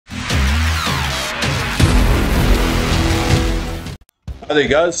There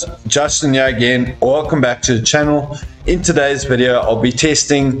guys, Justin here again. Welcome back to the channel. In today's video I'll be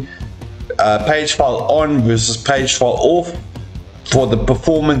testing Pagefile on versus Pagefile off for the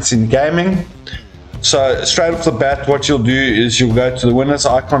performance in gaming. So straight off the bat, what you'll do is you'll go to the Windows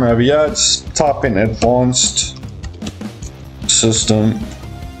icon over here, just type in advanced system.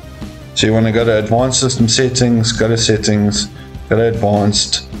 So you want to go to advanced system settings, go to settings, go to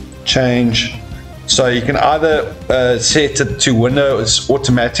advanced, change. So you can either set it to Windows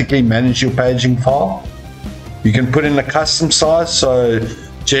automatically manage your paging file. You can put in a custom size, so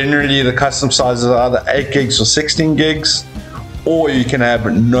generally the custom size is either 8 gigs or 16 gigs, or you can have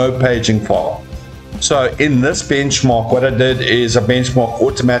no paging file. So in this benchmark, what I did is I benchmark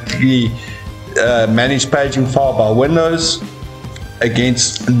automatically managed paging file by Windows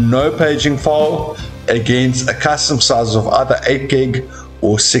against no paging file against a custom size of either 8 gig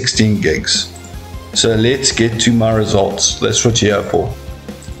or 16 gigs. So let's get to my results. That's what you're here for.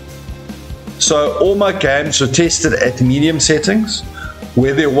 So all my games were tested at medium settings.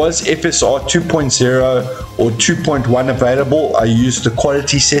 Where there was FSR 2.0 or 2.1 available, I used the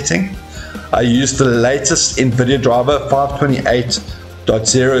quality setting. I used the latest NVIDIA driver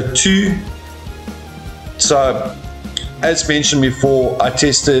 528.02. So as mentioned before, I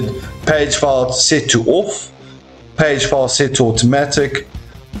tested Pagefile set to off, Pagefile set to automatic,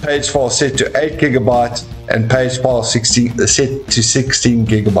 Pagefile set to 8 gigabyte, and Pagefile set to 16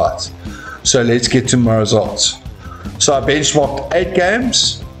 gigabytes. So let's get to my results. So I benchmarked 8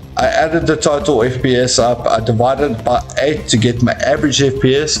 games. I added the total FPS up. I divided it by 8 to get my average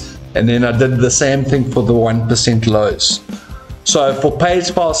FPS, and then I did the same thing for the 1% lows. So for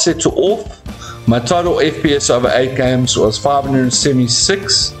Pagefile set to off, my total FPS over 8 games was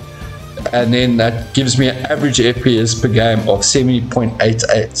 576. And then that gives me an average FPS per game of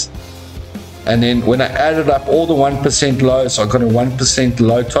 70.88. And then when I added up all the 1% lows, I got a 1%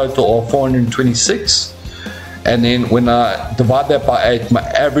 low total of 426. And then when I divide that by 8, my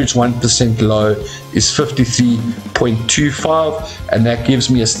average 1% low is 53.25, and that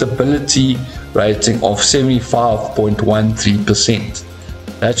gives me a stability rating of 75.13%.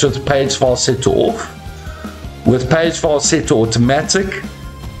 That's with Pagefile set to off. With Pagefile set to automatic,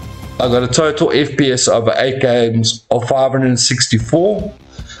 I got a total FPS over 8 games of 564.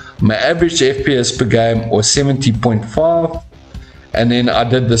 My average FPS per game was 70.5. And then I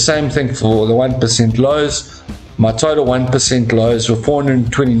did the same thing for the 1% lows. My total 1% lows were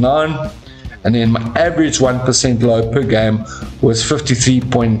 429. And then my average 1% low per game was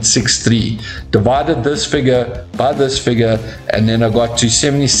 53.63. Divided this figure by this figure, and then I got to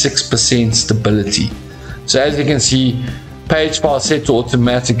 76% stability. So as you can see, Pagefile set to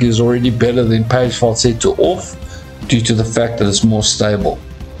automatic is already better than Pagefile set to off due to the fact that it's more stable.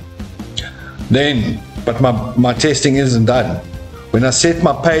 But my testing isn't done. When I set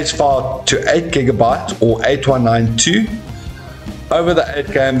my Pagefile to 8 gigabyte or 8192, over the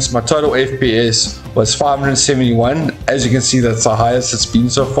 8 games, my total FPS was 571. As you can see, that's the highest it's been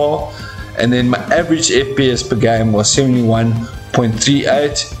so far. And then my average FPS per game was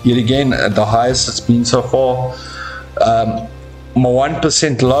 71.38. Yet again, the highest it's been so far. My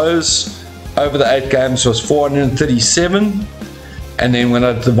 1% lows over the 8 games was 437, and then when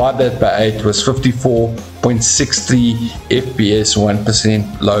I divide that by 8 was 54.63 FPS,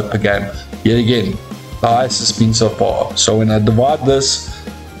 1% low per game. Yet again, the highest it's been so far. So when I divide this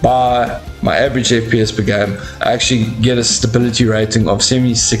by my average FPS per game, I actually get a stability rating of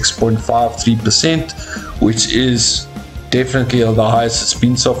 76.53%, which is definitely the highest it's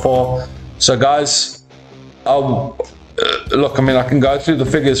been so far. So guys, look, I mean, I can go through the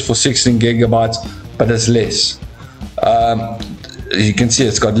figures for 16 gigabytes, but it's less. You can see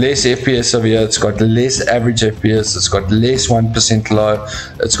it's got less FPS over here, it's got less average FPS, it's got less 1% low,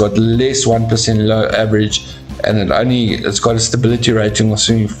 it's got less 1% low average, and it's got a stability rating of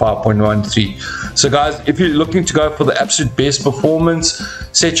 75.13. So guys, if you're looking to go for the absolute best performance,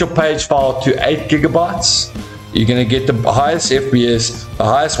 set your Pagefile to 8 gigabytes. You're going to get the highest FPS, the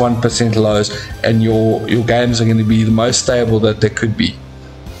highest 1% lows, and your games are going to be the most stable that they could be.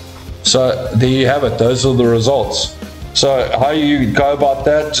 So there you have it. Those are the results. So how you go about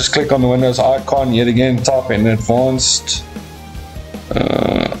that, just click on the Windows icon, yet again type in advanced,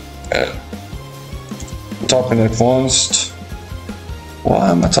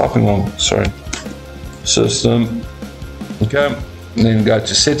 why am I typing wrong, sorry, system, okay, and then go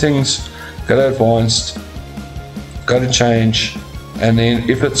to settings, go to advanced, go to change, and then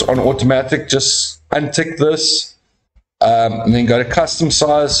if it's on automatic, just untick this, and then go to custom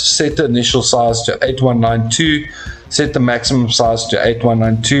size, set the initial size to 8192, set the maximum size to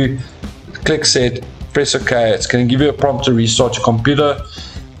 8192, click set, press OK. It's going to give you a prompt to restart your computer.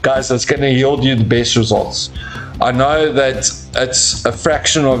 Guys, that's going to yield you the best results. I know that it's a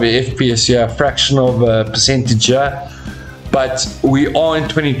fraction of your FPS here, a fraction of a percentage here, but we are in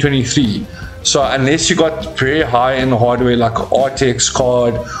 2023. So unless you got very high-end hardware like an RTX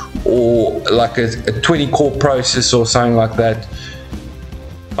card or like a 20-core processor or something like that,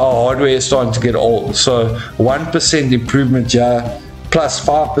 our hardware is starting to get old. So 1% improvement here, plus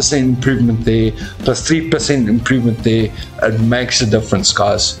 5% improvement there, plus 3% improvement there, it makes a difference,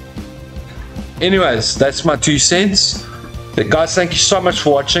 guys. Anyways, that's my 2 cents. Guys, thank you so much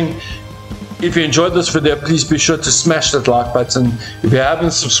for watching. If you enjoyed this video, please be sure to smash that like button. If you haven't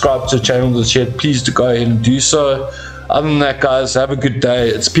subscribed to the channel just yet, please do go ahead and do so. Other than that, guys, have a good day.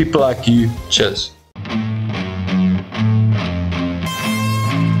 It's people like you. Cheers.